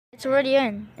It's already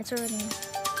in. It's already in. Good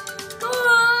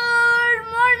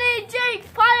morning, Jake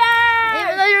Fire!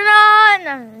 Even though you're not.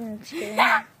 No, I'm just kidding.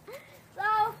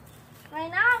 So,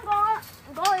 right now I'm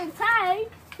going inside.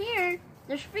 Here,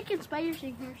 there's freaking spiders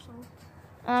in here, so.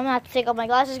 I'm gonna have to take off my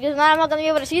glasses because now I'm not gonna be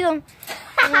able to see them.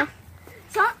 Yeah.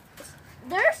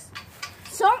 There's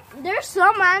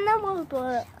some animals,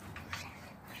 but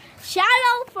shout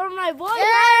out for my boy.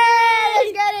 Yeah,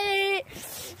 let's get it.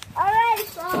 Alright,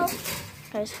 so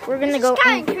Guys, we're gonna go.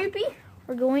 kind of creepy.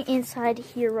 We're going inside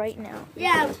here right now.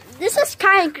 Yeah, this is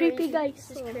kind of creepy, guys.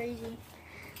 This is crazy.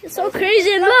 It's so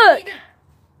crazy. Look.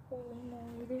 Holy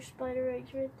moly, there's spider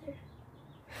eggs right there.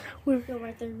 We're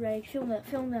right there, eggs. Film that,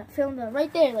 film that, film that.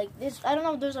 Right there, like this. I don't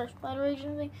know if those are spider eggs or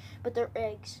anything, but they're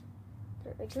eggs.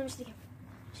 They're eggs. Let me see.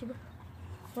 See,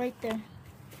 right there.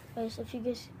 Guys, if you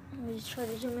guys, let me just try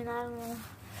to zoom in. I don't know.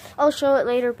 I'll show it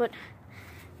later, but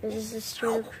this is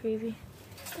straight up creepy.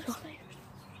 So,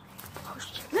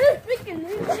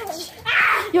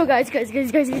 yo, guys.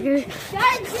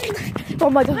 Oh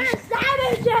my god.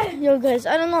 Yo, guys,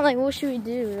 I don't know, like, what should we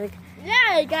do? Like,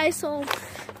 Yeah, guys, so.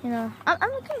 you know, I'm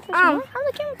the camera person. I'm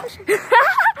the camera person.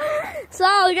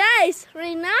 So, guys,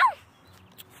 right now,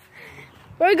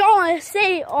 we're going to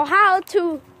say how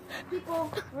to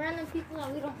Random people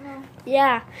that we don't know.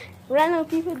 Yeah, random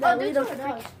people that we don't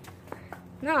know.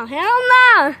 No, hell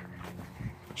no.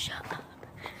 Shut up.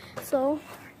 So,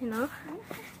 you know,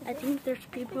 I think there's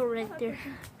people right there.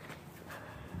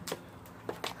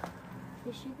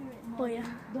 Oh yeah.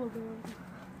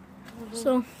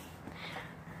 So,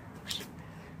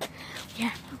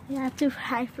 yeah, we have to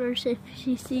hide first. If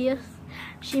she sees us,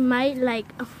 she might like.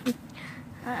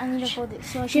 I need to hold it.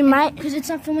 So She might, because it's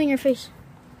not filming your face.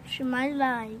 she might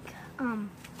like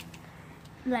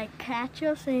catch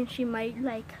us, and she might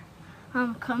like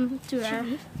come to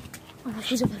us. Oh, no,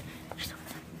 she's over there. She's over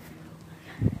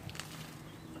there.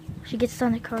 She gets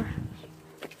on the car.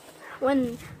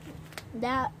 When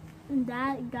that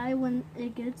guy, when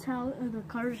it gets out of the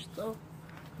car, so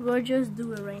we'll just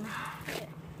do it right now. Okay.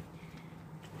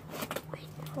 Wait,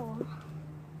 hold on.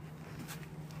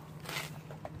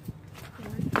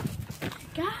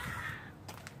 Got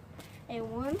a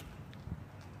 1, 2,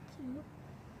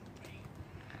 3.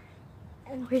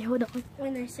 And Wait, hold on.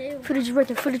 when I say Footage is right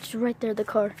there. Footage is right there. The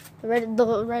car. The red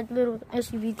little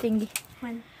SUV thingy.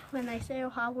 when I say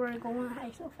how we're going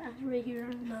high so fast right here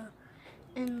in the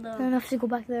I don't have to go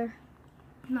back there.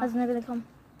 no. That's never gonna come.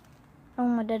 I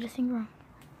want my dad to think wrong.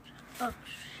 So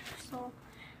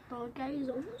the guy is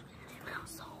almost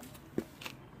so.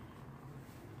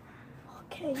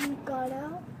 Okay, you got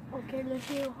out. Okay, let's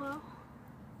see how.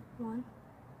 1,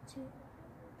 2,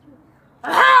 3.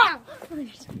 Ah! Oh my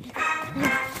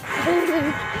gosh.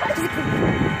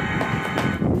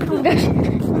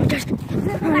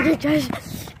 Oh my gosh.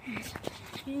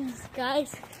 Jeez,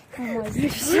 guys. Oh my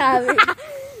gosh.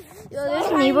 Yo,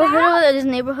 there's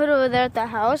neighborhood over there at the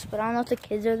house, but I don't know if the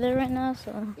kids are there right now,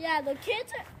 so. Yeah, the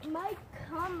kids might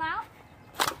come out.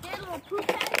 Get a little poop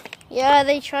patty. Yeah,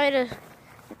 they try to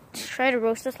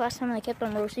roast us last time, and I kept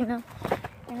on roasting them.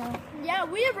 You know. Yeah,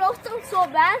 we roast them so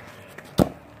bad.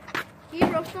 We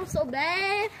roast them so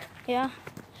bad. Yeah.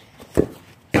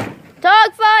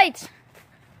 Dog fight!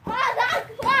 Oh, dog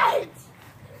fights!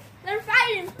 They're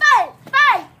fighting. Fight!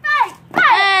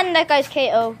 And that guy's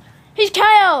KO. He's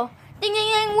KO! Ding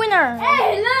ding ding, winner!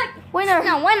 Hey, look! Winner!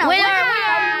 No, winner!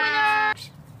 Winner!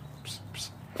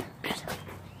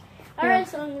 Alright,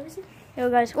 so let me see. Yo,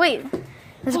 guys, wait.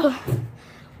 Let's go.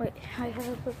 Wait, I have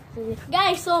a quick video.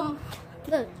 Guys, so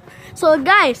look. So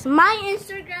guys, my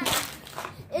Instagram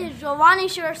is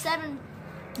JiovanniShore7.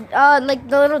 Like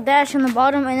the little dash on the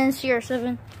bottom and then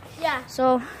CR7. Yeah.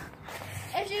 So,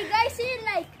 If you guys see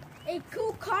like a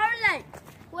cool car like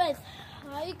with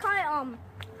how you call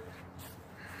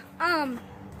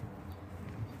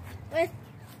it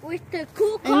with the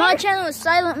cool car. and my channel is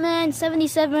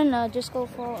SilentMan77. Just go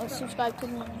follow, subscribe to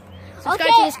me. Subscribe Okay.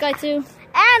 to this guy too.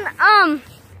 And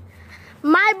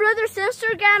my brother's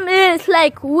Instagram is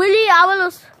like Willie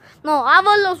Avalos. No,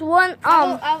 Avalos1.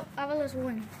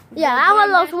 Avalos1. Yeah,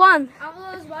 Avalos1.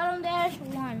 Avalos bottom dash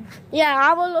 1.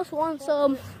 Yeah, Avalos1.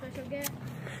 So Special guest.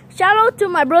 shout out to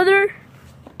my brother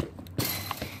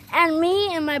and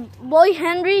me and my boy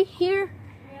Henry here.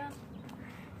 Yeah.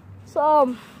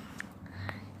 So,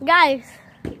 guys,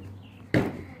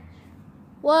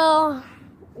 well,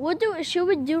 what should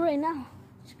we do right now?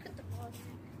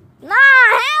 Nah,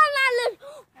 hell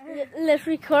no. Let's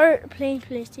record playing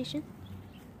PlayStation.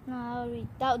 No,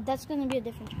 that's gonna be a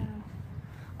different channel.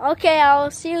 Okay,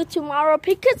 I'll see you tomorrow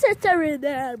because it's every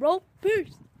day, bro.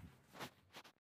 Peace.